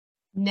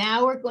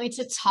Now we're going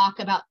to talk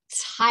about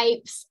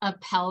types of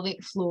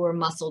pelvic floor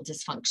muscle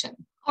dysfunction.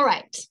 All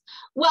right.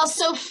 Well,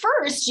 so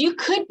first you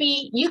could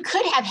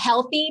have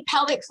healthy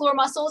pelvic floor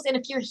muscles. And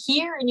if you're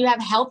here and you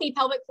have healthy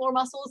pelvic floor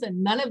muscles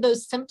and none of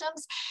those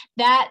symptoms,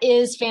 that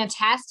is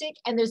fantastic.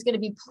 And there's going to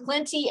be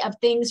plenty of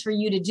things for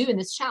you to do in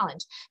this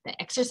challenge. The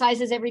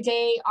exercises every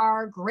day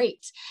are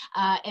great.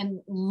 And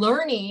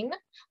learning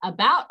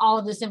about all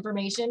of this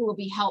information will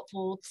be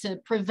helpful to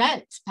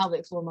prevent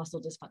pelvic floor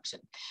muscle dysfunction.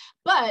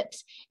 But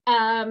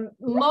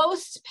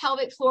most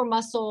pelvic floor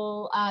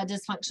muscle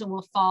dysfunction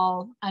will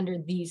fall under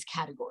these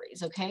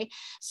categories, okay?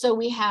 So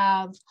we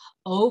have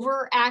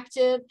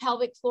overactive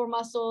pelvic floor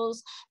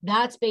muscles.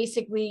 That's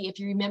basically, if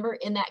you remember,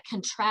 in that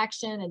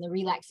contraction and the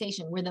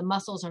relaxation where the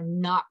muscles are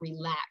not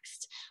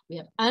relaxed. We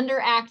have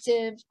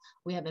underactive,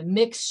 we have a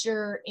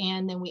mixture,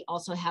 and then we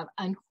also have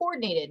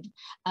uncoordinated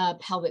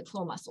pelvic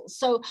floor muscles.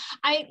 So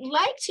I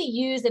like to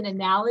use an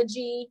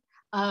analogy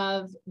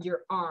of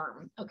your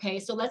arm. Okay,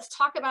 so let's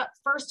talk about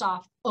first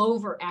off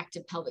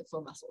overactive pelvic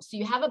floor muscles. So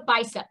you have a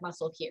bicep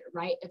muscle here,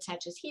 right?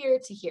 Attaches here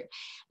to here.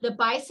 The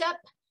bicep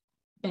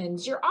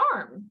bends your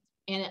arm,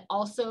 and it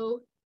also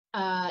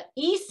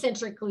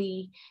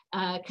eccentrically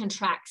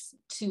contracts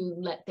to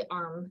let the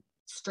arm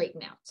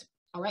straighten out.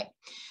 All right,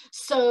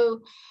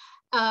 so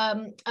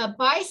a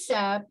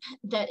bicep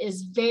that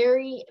is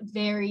very,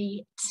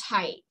 very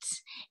tight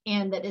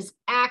and that is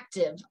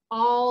active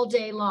all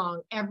day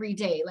long, every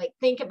day. Like,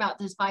 think about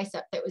this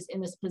bicep that was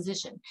in this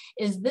position.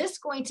 Is this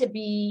going to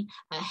be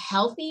a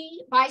healthy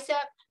bicep?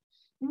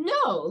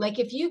 No. Like,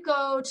 if you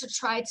go to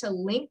try to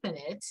lengthen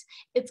it,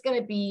 it's going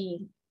to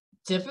be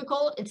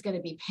difficult, it's going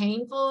to be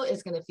painful,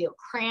 it's going to feel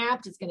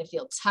cramped, it's going to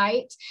feel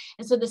tight.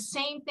 And so the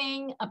same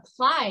thing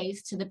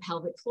applies to the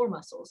pelvic floor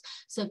muscles.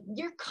 So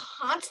you're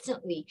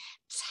constantly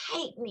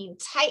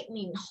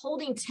tightening,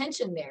 holding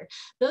tension there.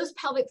 Those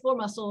pelvic floor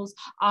muscles,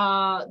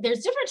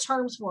 there's different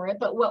terms for it,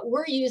 but what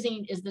we're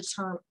using is the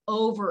term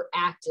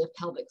overactive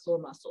pelvic floor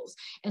muscles.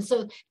 And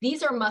so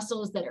these are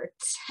muscles that are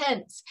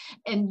tense,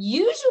 and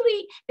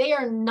usually they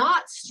are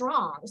not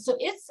strong. So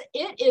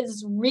it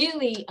is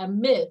really a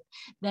myth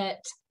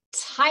that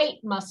tight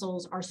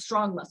muscles are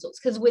strong muscles,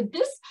 because would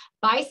this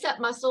bicep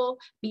muscle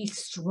be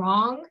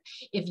strong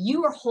if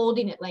you were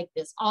holding it like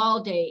this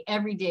all day,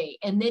 every day,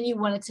 and then you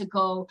wanted to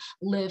go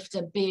lift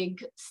a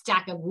big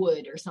stack of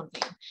wood or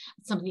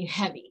something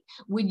heavy?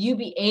 Would you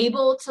be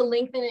able to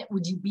lengthen it?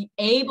 Would you be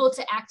able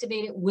to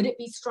activate it? Would it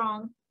be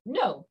strong?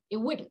 No, it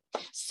wouldn't.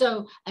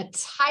 So a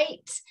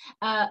tight,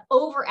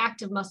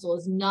 overactive muscle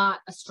is not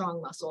a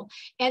strong muscle,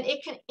 and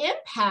it can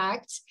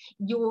impact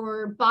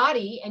your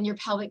body and your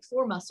pelvic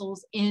floor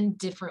muscles in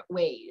different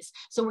ways.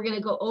 So we're going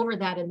to go over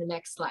that in the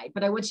next slide,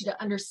 but I want you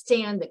to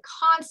understand the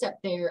concept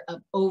there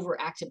of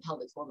overactive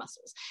pelvic floor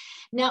muscles.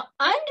 Now,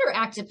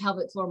 underactive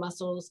pelvic floor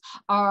muscles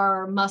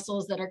are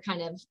muscles that are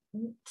kind of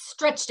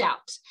stretched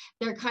out.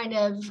 They're kind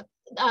of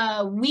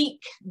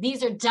weak.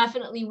 These are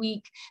definitely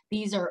weak.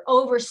 These are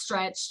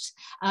overstretched.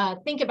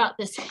 Think about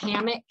this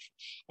hammock.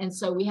 And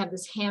so we have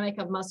this hammock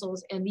of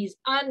muscles, and these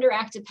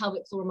underactive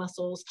pelvic floor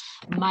muscles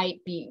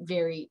might be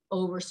very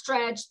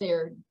overstretched.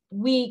 They're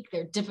weak.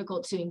 They're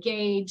difficult to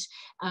engage.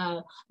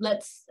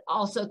 Let's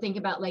also think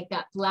about like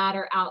that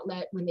bladder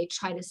outlet. When they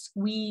try to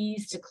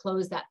squeeze to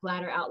close that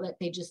bladder outlet,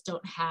 they just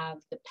don't have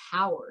the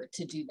power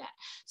to do that.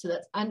 So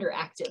that's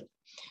underactive.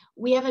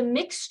 We have a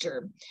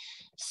mixture.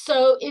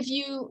 So if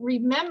you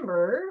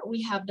remember,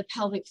 we have the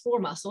pelvic floor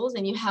muscles,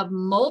 and you have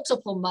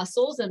multiple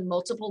muscles and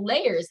multiple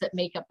layers that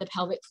make up the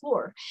pelvic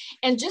floor.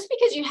 And just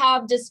because you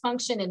have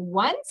dysfunction in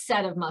one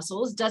set of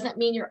muscles doesn't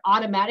mean you're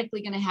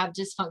automatically going to have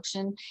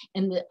dysfunction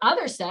in the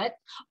other set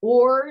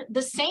or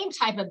the same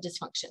type of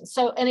dysfunction.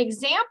 So an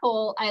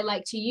example I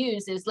like to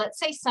use is, let's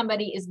say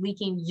somebody is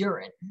leaking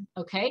urine.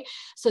 Okay,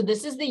 so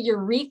this is the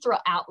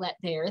urethra outlet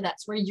there.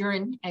 That's where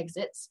urine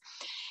exits.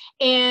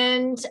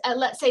 And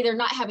let's say they're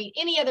not having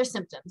any other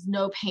symptoms,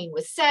 no pain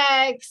with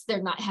sex,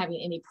 they're not having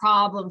any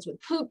problems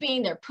with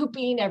pooping, they're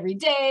pooping every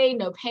day,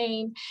 no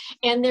pain,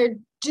 and they're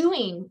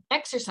doing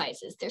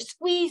exercises, they're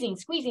squeezing,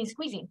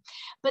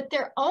 but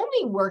they're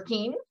only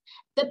working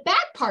the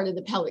back part of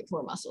the pelvic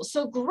floor muscles.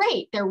 So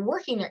great, they're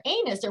working their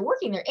anus, they're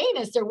working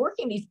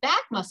these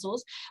back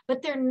muscles,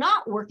 but they're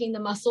not working the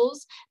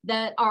muscles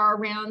that are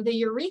around the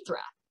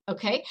urethra.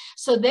 Okay,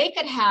 so they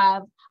could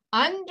have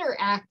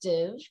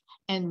underactive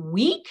and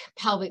weak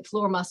pelvic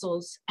floor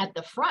muscles at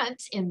the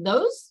front in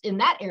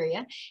that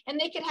area, and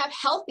they could have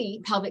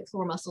healthy pelvic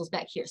floor muscles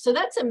back here. So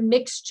that's a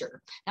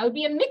mixture. That would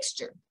be a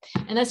mixture,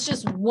 and that's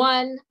just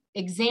one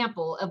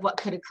example of what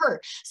could occur.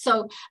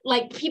 So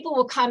like, people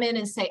will come in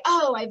and say,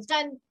 oh, I've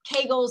done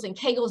Kegels and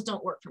Kegels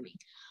don't work for me.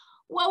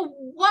 Well,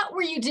 what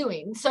were you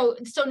doing? So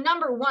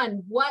number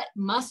one, what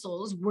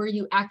muscles were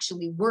you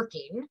actually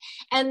working?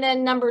 And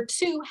then number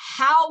two,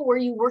 how were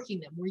you working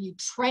them? Were you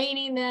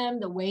training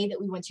them the way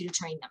that we want you to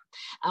train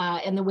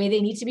them and the way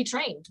they need to be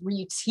trained? Were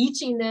you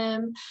teaching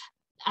them?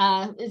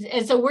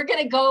 And so we're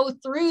going to go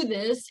through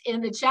this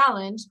in the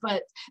challenge,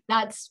 but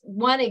that's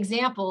one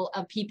example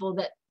of people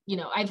that, you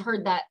know, I've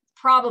heard that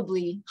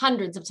probably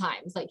hundreds of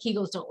times, like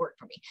Kegels don't work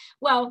for me.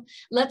 Well,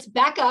 let's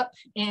back up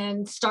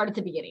and start at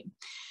the beginning.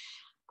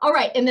 All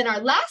right, and then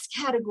our last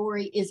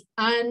category is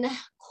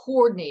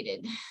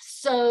uncoordinated.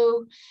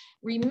 So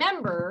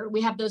remember,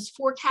 we have those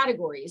 4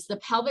 categories. The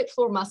pelvic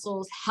floor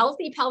muscles,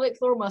 healthy pelvic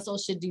floor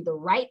muscles should do the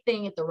right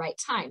thing at the right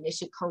time. They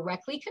should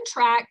correctly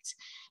contract,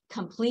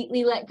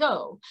 completely let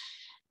go,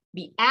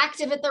 be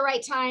active at the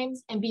right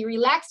times, and be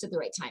relaxed at the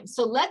right time.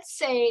 So let's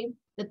say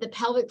that the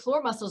pelvic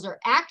floor muscles are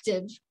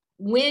active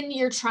when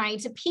you're trying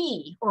to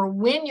pee or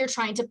when you're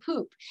trying to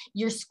poop.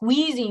 You're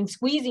squeezing,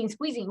 squeezing,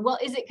 squeezing. Well,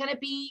 is it going to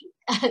be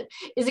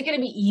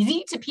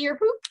easy to pee or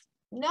poop?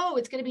 No,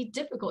 it's going to be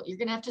difficult. You're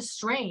going to have to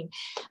strain.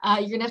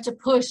 You're going to have to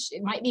push.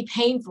 It might be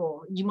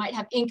painful. You might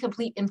have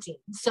incomplete emptying.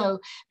 So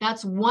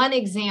that's one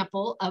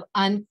example of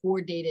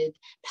uncoordinated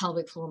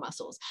pelvic floor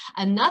muscles.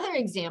 Another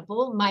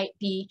example might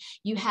be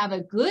you have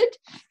a good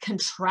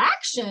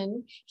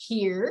contraction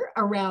here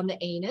around the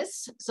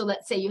anus. So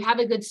let's say you have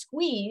a good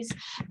squeeze,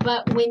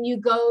 but when you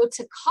go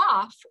to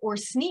cough or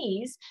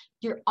sneeze,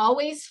 you're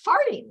always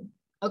farting.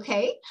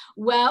 Okay,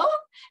 well,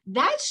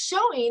 that's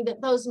showing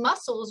that those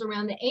muscles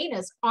around the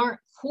anus aren't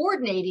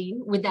coordinating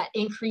with that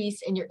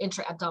increase in your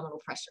intra-abdominal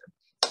pressure.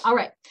 All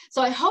right,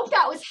 so I hope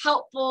that was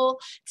helpful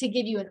to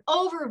give you an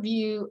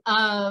overview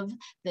of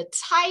the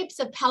types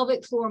of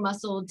pelvic floor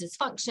muscle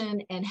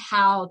dysfunction and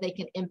how they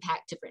can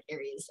impact different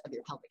areas of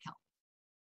your pelvic health.